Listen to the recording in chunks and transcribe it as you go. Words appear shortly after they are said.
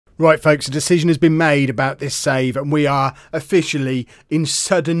Right, folks, a decision has been made about this save and we are officially in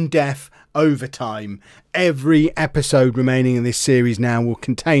sudden death overtime. Every episode remaining in this series now will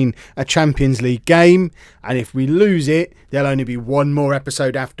contain a Champions League game, and if we lose it, there'll only be one more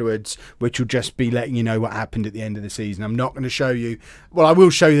episode afterwards, which will just be letting you know what happened at the end of the season. I'm not going to show you, well, I will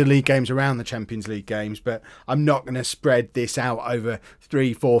show you the league games around the Champions League games, but I'm not going to spread this out over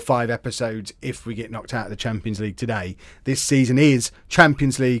 3, 4, 5 episodes if we get knocked out of the Champions League today. This season is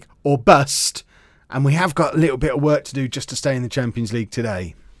Champions League or bust, and we have got a little bit of work to do just to stay in the Champions League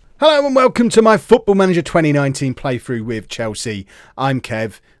today. Hello and welcome to my Football Manager 2019 playthrough with Chelsea. I'm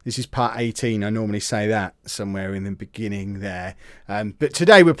Kev. This is part 18. I normally say that somewhere in the beginning there. But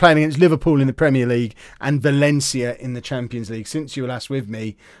today we're playing against Liverpool in the Premier League and Valencia in the Champions League. Since you were last with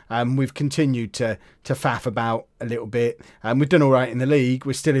me, we've continued to faff about a little bit. We've done all right in the league.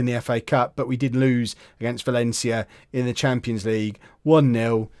 We're still in the FA Cup, but we did lose against Valencia in the Champions League.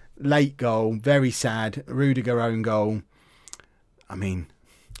 1-0, late goal, very sad. Rudiger own goal. I mean,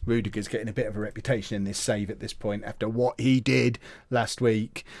 Rudiger's getting a bit of a reputation in this save at this point after what he did last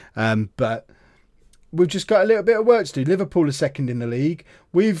week. But we've just got a little bit of work to do. Liverpool are second in the league.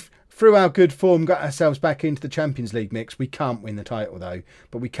 We've, through our good form, got ourselves back into the Champions League mix. We can't win the title, though,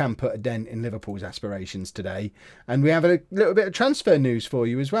 but we can put a dent in Liverpool's aspirations today. And we have a little bit of transfer news for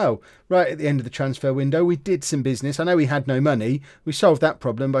you as well. Right at the end of the transfer window, we did some business. I know we had no money. We solved that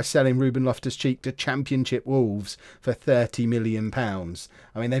problem by selling Ruben Loftus-Cheek to Championship Wolves for £30 million.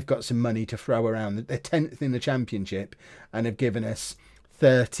 I mean, they've got some money to throw around. They're 10th in the Championship and have given us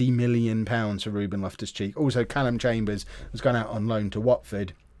 £30 million for Ruben Loftus-Cheek. Also, Callum Chambers has gone out on loan to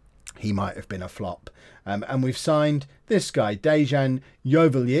Watford. He might have been a flop. And we've signed this guy, Dejan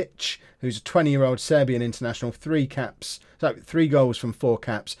Joveljic, who's a 20-year-old Serbian international, 3 goals from 4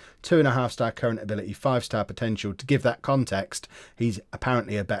 caps, 2.5-star current ability, 5-star potential. To give that context, he's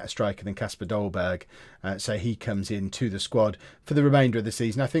apparently a better striker than Kasper Dolberg. So he comes into the squad for the remainder of the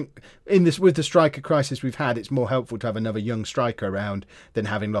season. I think with the striker crisis we've had, it's more helpful to have another young striker around than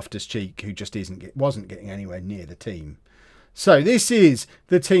having Loftus-Cheek, who just wasn't getting anywhere near the team. So this is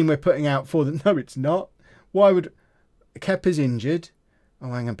the team we're putting out for them. No, it's not. Why would... Kepa's injured.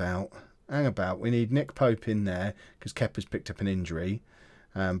 Oh, hang about. Hang about. We need Nick Pope in there because Kepa's picked up an injury.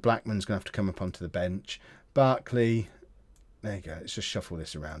 Blackman's going to have to come up onto the bench. Barkley. There you go. Let's just shuffle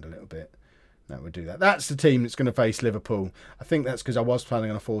this around a little bit. No, we'll do that. That's the team that's going to face Liverpool. I think that's because I was planning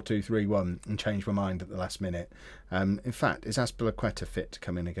on a 4-2-3-1 and changed my mind at the last minute. In fact, is Azpilicueta fit to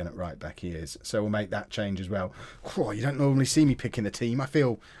come in again at right back? He is. So we'll make that change as well. Oh, you don't normally see me picking the team. I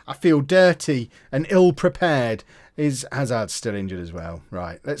feel dirty and ill-prepared. Is Hazard still injured as well?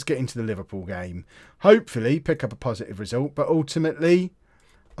 Right, let's get into the Liverpool game. Hopefully pick up a positive result, but ultimately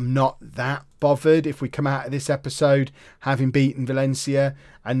I'm not that bothered if we come out of this episode having beaten Valencia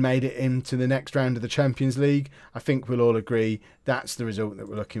and made it into the next round of the Champions League. I think we'll all agree that's the result that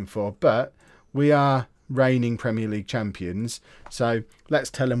we're looking for. But we are reigning Premier League champions, so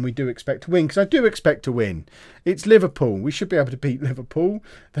let's tell them we do expect to win, because I do expect to win. It's Liverpool. We should be able to beat Liverpool.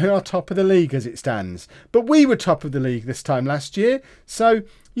 They are top of the league as it stands. But we were top of the league this time last year, so,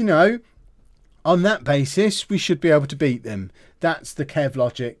 you know, on that basis, we should be able to beat them. That's the Kev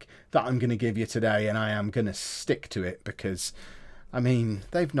logic that I'm going to give you today, and I am going to stick to it because, I mean,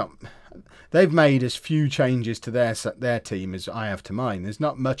 they've made as few changes to their team as I have to mine. There's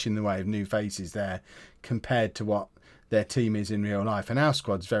not much in the way of new faces there compared to what their team is in real life, and our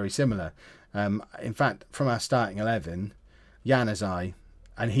squad's very similar. In fact, from our starting 11, Januzaj,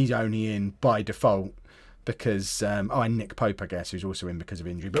 and he's only in by default because, oh, and Nick Pope, I guess, who's also in because of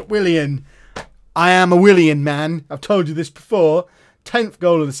injury. But Willian, I am a Willian man. I've told you this before. 10th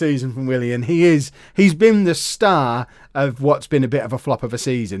goal of the season from Willian. He's been the star of what's been a bit of a flop of a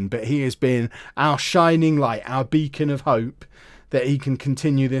season, but he has been our shining light, our beacon of hope that he can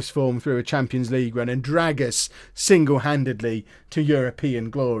continue this form through a Champions League run and drag us single-handedly to European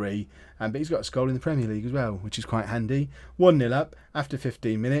glory. But he's got a goal in the Premier League as well, which is quite handy. 1-0 up after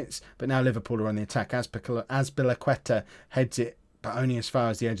 15 minutes, but now Liverpool are on the attack. Azpilicueta heads it, but only as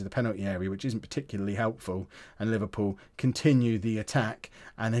far as the edge of the penalty area, which isn't particularly helpful. And Liverpool continue the attack,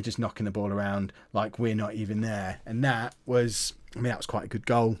 and they're just knocking the ball around like we're not even there. And that was, I mean, that was quite a good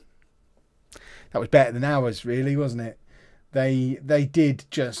goal. That was better than ours, really, wasn't it? They did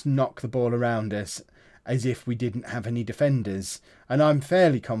just knock the ball around us as if we didn't have any defenders. And I'm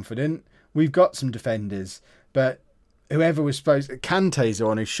fairly confident we've got some defenders, but whoever was supposed... Kante's the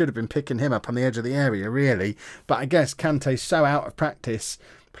one who should have been picking him up on the edge of the area, really. But I guess Kante's so out of practice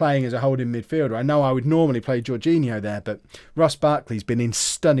playing as a holding midfielder. I know I would normally play Jorginho there, but Ross Barkley's been in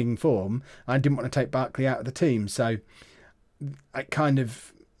stunning form. I didn't want to take Barkley out of the team, so it kind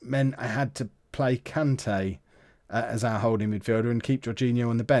of meant I had to play Kante as our holding midfielder and keep Jorginho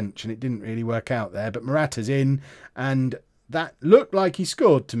on the bench, and it didn't really work out there. But Morata's in, and that looked like he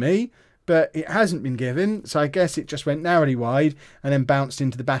scored to me, but it hasn't been given, so I guess it just went narrowly wide and then bounced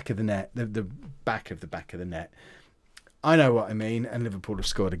into the back of the net, the back of the net. I know what I mean, and Liverpool have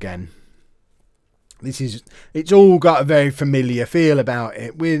scored again. It's all got a very familiar feel about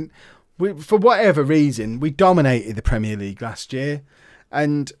it. We for whatever reason, we dominated the Premier League last year,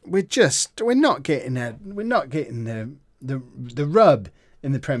 and we're not getting the rub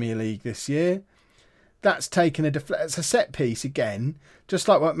in the Premier League this year. That's taken it's a set piece again, just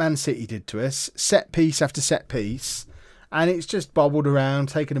like what Man City did to us, set piece after set piece, and it's just bobbled around,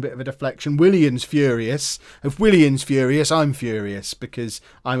 taken a bit of a deflection. Willian's furious. If Willian's furious, I'm furious because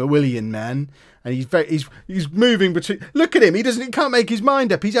I'm a Willian man, and he's moving between. Look at him. He can't make his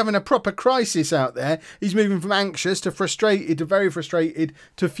mind up. He's having a proper crisis out there. He's moving from anxious to frustrated to very frustrated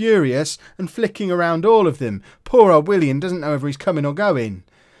to furious and flicking around all of them. Poor old Willian doesn't know whether he's coming or going.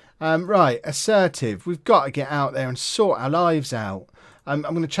 Right, assertive. We've got to get out there and sort our lives out. I'm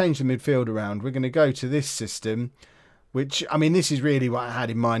going to change the midfield around. We're going to go to this system, which, I mean, this is really what I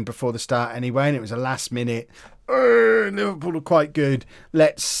had in mind before the start anyway, and it was a last minute. Liverpool are quite good.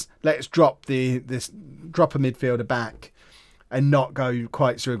 Let's drop a midfielder back and not go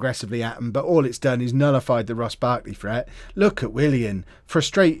quite so aggressively at them. But all it's done is nullified the Ross Barkley threat. Look at Willian,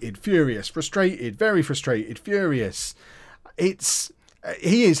 frustrated, furious, frustrated, very frustrated, furious.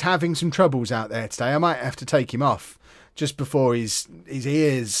 He is having some troubles out there today. I might have to take him off just before his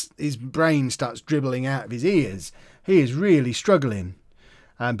brain starts dribbling out of his ears. He is really struggling.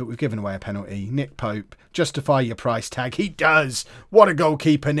 But we've given away a penalty. Nick Pope, justify your price tag. He does. What a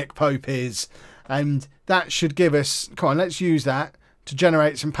goalkeeper Nick Pope is. And that should give us... Come on, let's use that to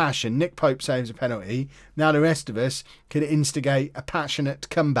generate some passion. Nick Pope saves a penalty. Now the rest of us can instigate a passionate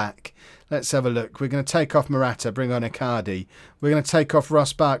comeback. Let's have a look. We're going to take off Morata, bring on Icardi. We're going to take off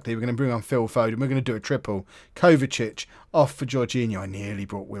Ross Barkley. We're going to bring on Phil Foden. We're going to do a triple. Kovacic off for Jorginho. I nearly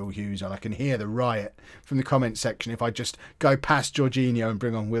brought Will Hughes on. I can hear the riot from the comment section if I just go past Jorginho and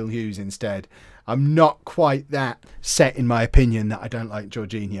bring on Will Hughes instead. I'm not quite that set in my opinion that I don't like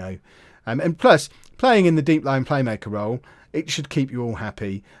Jorginho. And plus, playing in the deep line playmaker role, it should keep you all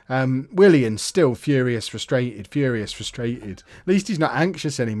happy. Willian still furious, frustrated. At least he's not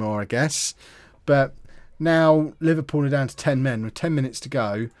anxious anymore, I guess. But now Liverpool are down to 10 men with 10 minutes to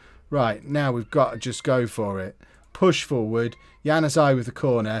go. Right, now we've got to just go for it. Push forward. Januzaj with the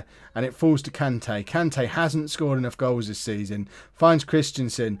corner, and it falls to Kante. Kante hasn't scored enough goals this season. Finds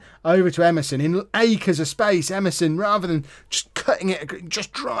Christensen. Over to Emerson. In acres of space, Emerson, rather than just cutting it,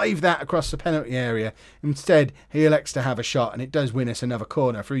 just drive that across the penalty area. Instead, he elects to have a shot, and it does win us another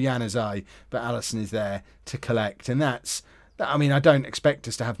corner through Januzaj, but Alisson is there to collect. And that's... I mean, I don't expect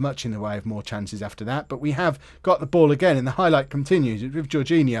us to have much in the way of more chances after that, but we have got the ball again, and the highlight continues with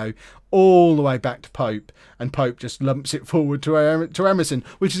Jorginho all the way back to Pope, and Pope just lumps it forward to Emerson,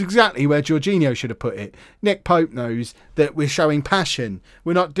 which is exactly where Jorginho should have put it. Nick Pope knows that we're showing passion.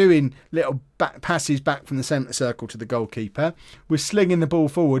 We're not doing little passes back from the centre circle to the goalkeeper. We're slinging the ball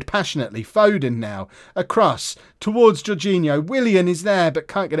forward passionately. Foden now, across, towards Jorginho. Willian is there, but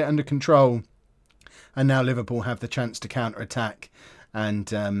can't get it under control. And now Liverpool have the chance to counter-attack. And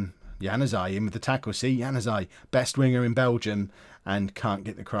Januzaj in with the tackle. See, Januzaj, best winger in Belgium, and can't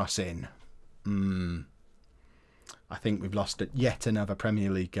get the cross in. I think we've lost yet another Premier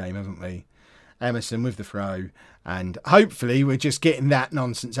League game, haven't we? Emerson with the throw. And hopefully we're just getting that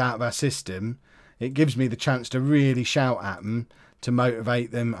nonsense out of our system. It gives me the chance to really shout at them, to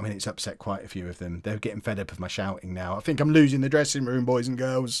motivate them. I mean, it's upset quite a few of them. They're getting fed up of my shouting now. I think I'm losing the dressing room, boys and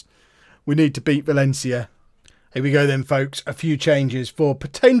girls. We need to beat Valencia. Here we go then, folks. A few changes for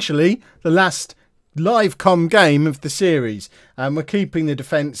potentially the last live com game of the series. We're keeping the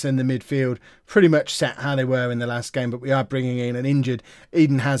defence and the midfield pretty much set how they were in the last game, but we are bringing in an injured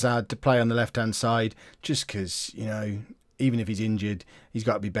Eden Hazard to play on the left-hand side just because, you know, even if he's injured, he's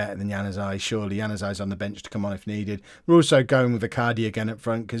got to be better than Januzaj. Surely Januzaj's on the bench to come on if needed. We're also going with Icardi again up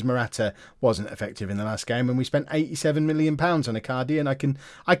front because Morata wasn't effective in the last game, and we spent £87 million on Icardi, and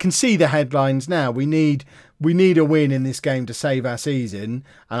I can see the headlines now. We need a win in this game to save our season,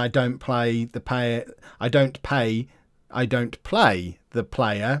 and I don't play the player.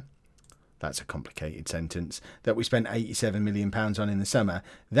 That's a complicated sentence. That we spent £87 million on in the summer.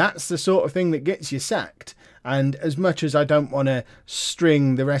 That's the sort of thing that gets you sacked. And as much as I don't want to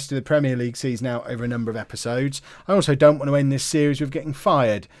string the rest of the Premier League season out over a number of episodes, I also don't want to end this series with getting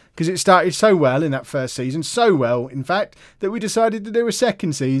fired, because it started so well in that first season, so well, in fact, that we decided to do a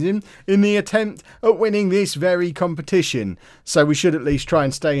second season in the attempt at winning this very competition. So we should at least try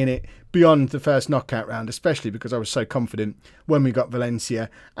and stay in it beyond the first knockout round, especially because I was so confident when we got Valencia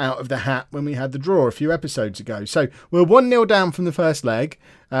out of the hat when we had the draw a few episodes ago. So we're 1-0 down from the first leg,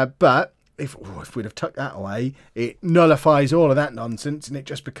 but if we'd have tucked that away, it nullifies all of that nonsense and it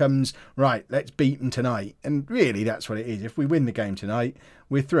just becomes, right, let's beat them tonight. And really, that's what it is. If we win the game tonight,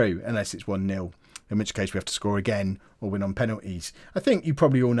 we're through, unless it's 1-0, in which case we have to score again or win on penalties. I think you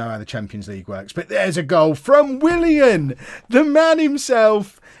probably all know how the Champions League works, but there's a goal from Willian, the man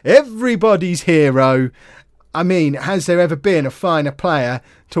himself, everybody's hero. I mean, has there ever been a finer player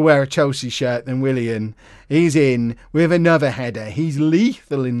to wear a Chelsea shirt than Willian? He's in with another header. He's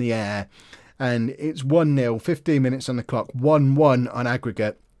lethal in the air. And it's 1-0, 15 minutes on the clock, 1-1 on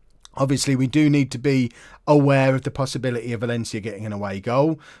aggregate. Obviously, we do need to be aware of the possibility of Valencia getting an away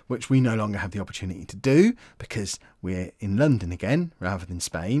goal, which we no longer have the opportunity to do because we're in London again rather than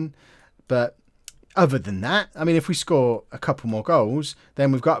Spain. But other than that, I mean, if we score a couple more goals,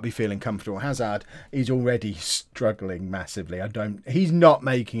 then we've got to be feeling comfortable. Hazard is already struggling massively. He's not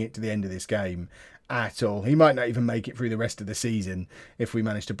making it to the end of this game at all. He might not even make it through the rest of the season if we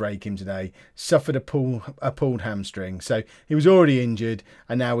manage to break him today. Suffered a pulled hamstring, so he was already injured,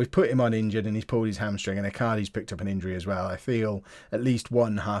 and now we've put him on injured and he's pulled his hamstring, and Icardi's picked up an injury as well. I feel at least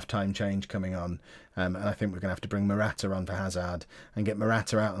one half-time change coming on. And I think we're going to have to bring Morata on for Hazard and get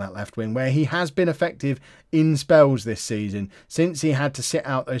Morata out on that left wing, where he has been effective in spells this season. Since he had to sit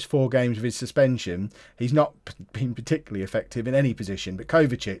out those 4 games of his suspension, he's not been particularly effective in any position. But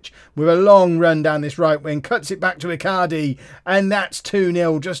Kovacic, with a long run down this right wing, cuts it back to Icardi, and that's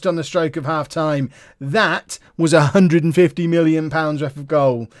 2-0 just on the stroke of half-time. That was £150 million worth of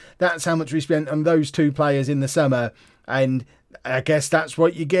goal. That's how much we spent on those 2 players in the summer, and I guess that's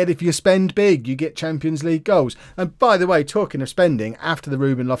what you get if you spend big. You get Champions League goals. And by the way, talking of spending, after the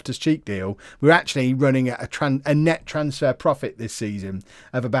Ruben Loftus-Cheek deal, we're actually running at a net transfer profit this season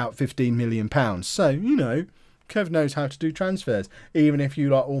of about £15 million. So, you know, Kev knows how to do transfers, even if you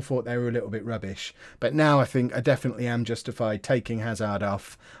lot all thought they were a little bit rubbish. But now I think I definitely am justified taking Hazard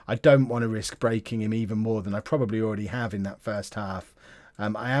off. I don't want to risk breaking him even more than I probably already have in that first half.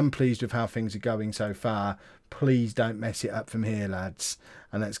 I am pleased with how things are going so far. Please don't mess it up from here, lads.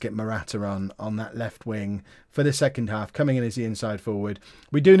 And let's get Morata on that left wing for the second half, coming in as the inside forward.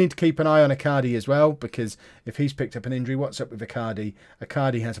 We do need to keep an eye on Icardi as well, because if he's picked up an injury, what's up with Icardi?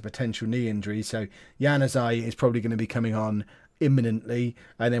 Icardi has a potential knee injury, so Januzaj is probably going to be coming on imminently,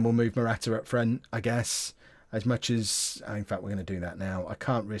 and then we'll move Morata up front, I guess. As much as, in fact, we're going to do that now. I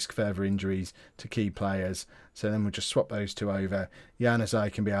can't risk further injuries to key players. So then we'll just swap those 2 over.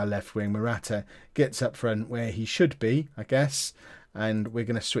 Januzaj can be our left wing. Morata gets up front where he should be, I guess. And we're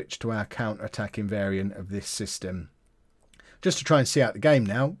going to switch to our counter-attacking variant of this system. Just to try and see out the game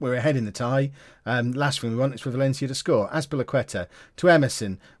now. We're ahead in the tie. Last thing we want is for Valencia to score. Azpilicueta to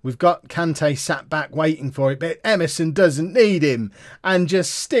Emerson. We've got Kante sat back waiting for it, but Emerson doesn't need him and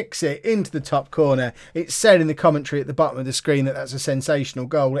just sticks it into the top corner. It's said in the commentary at the bottom of the screen that that's a sensational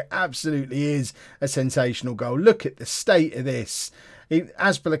goal. It absolutely is a sensational goal. Look at the state of this.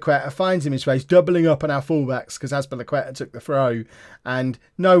 Azpilicueta finds him in space, doubling up on our fullbacks because Azpilicueta took the throw, and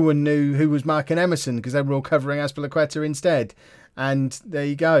no one knew who was marking Emerson because they were all covering Azpilicueta instead. And there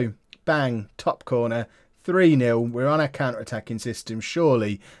you go, bang, top corner, 3-0. We're on our counter-attacking system.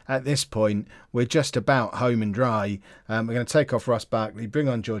 Surely at this point we're just about home and dry. We're going to take off Ross Barkley, bring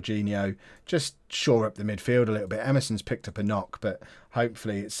on Jorginho, just shore up the midfield a little bit. Emerson's picked up a knock, but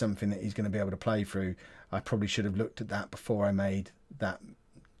hopefully it's something that he's going to be able to play through. I probably should have looked at that before I made that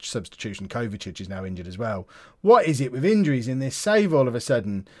substitution. Kovacic is now injured as well. What is it with injuries in this save all of a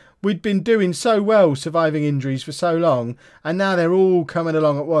sudden? We'd been doing so well surviving injuries for so long, and now they're all coming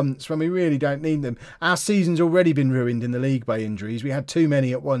along at once when we really don't need them. Our season's already been ruined in the league by injuries. We had too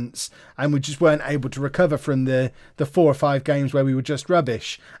many at once, and we just weren't able to recover from the 4 or 5 games where we were just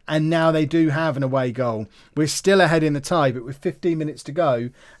rubbish. And now they do have an away goal. We're still ahead in the tie, but with 15 minutes to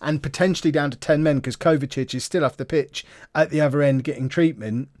go and potentially down to 10 men because Kovacic is still off the pitch at the other end getting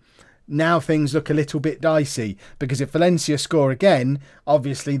treatment. Now things look a little bit dicey, because if Valencia score again,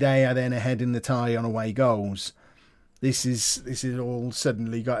 obviously they are then ahead in the tie on away goals. This is all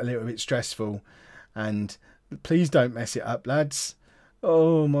suddenly got a little bit stressful, and please don't mess it up, lads.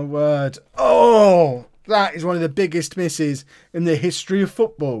 Oh my word. Oh, that is one of the biggest misses in the history of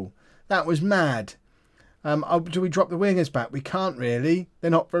football. That was mad. Do we drop the wingers back? We can't really.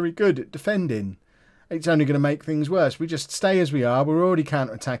 They're not very good at defending. it's only going to make things worse. We just stay as we are. We're already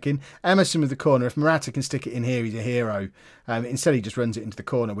counter-attacking. Emerson with the corner. If Morata can stick it in here, he's a hero. Instead, he just runs it into the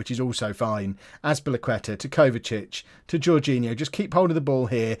corner, which is also fine. Azpilicueta to Kovacic to Jorginho. Just keep hold of the ball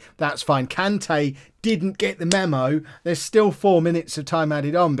here. That's fine. Kante didn't get the memo. There's still 4 minutes of time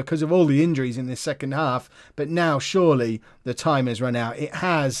added on because of all the injuries in this second half. But now, surely, the time has run out. It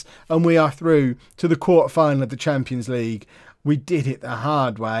has, and we are through to the quarter-final of the Champions League. We did it the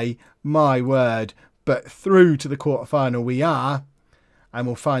hard way, my word. But through to the quarter-final we are, and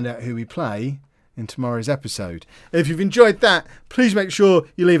we'll find out who we play in tomorrow's episode. If you've enjoyed that, please make sure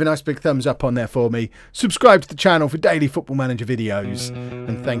you leave a nice big thumbs up on there for me. Subscribe to the channel for daily Football Manager videos.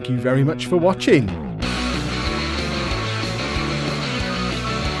 And thank you very much for watching.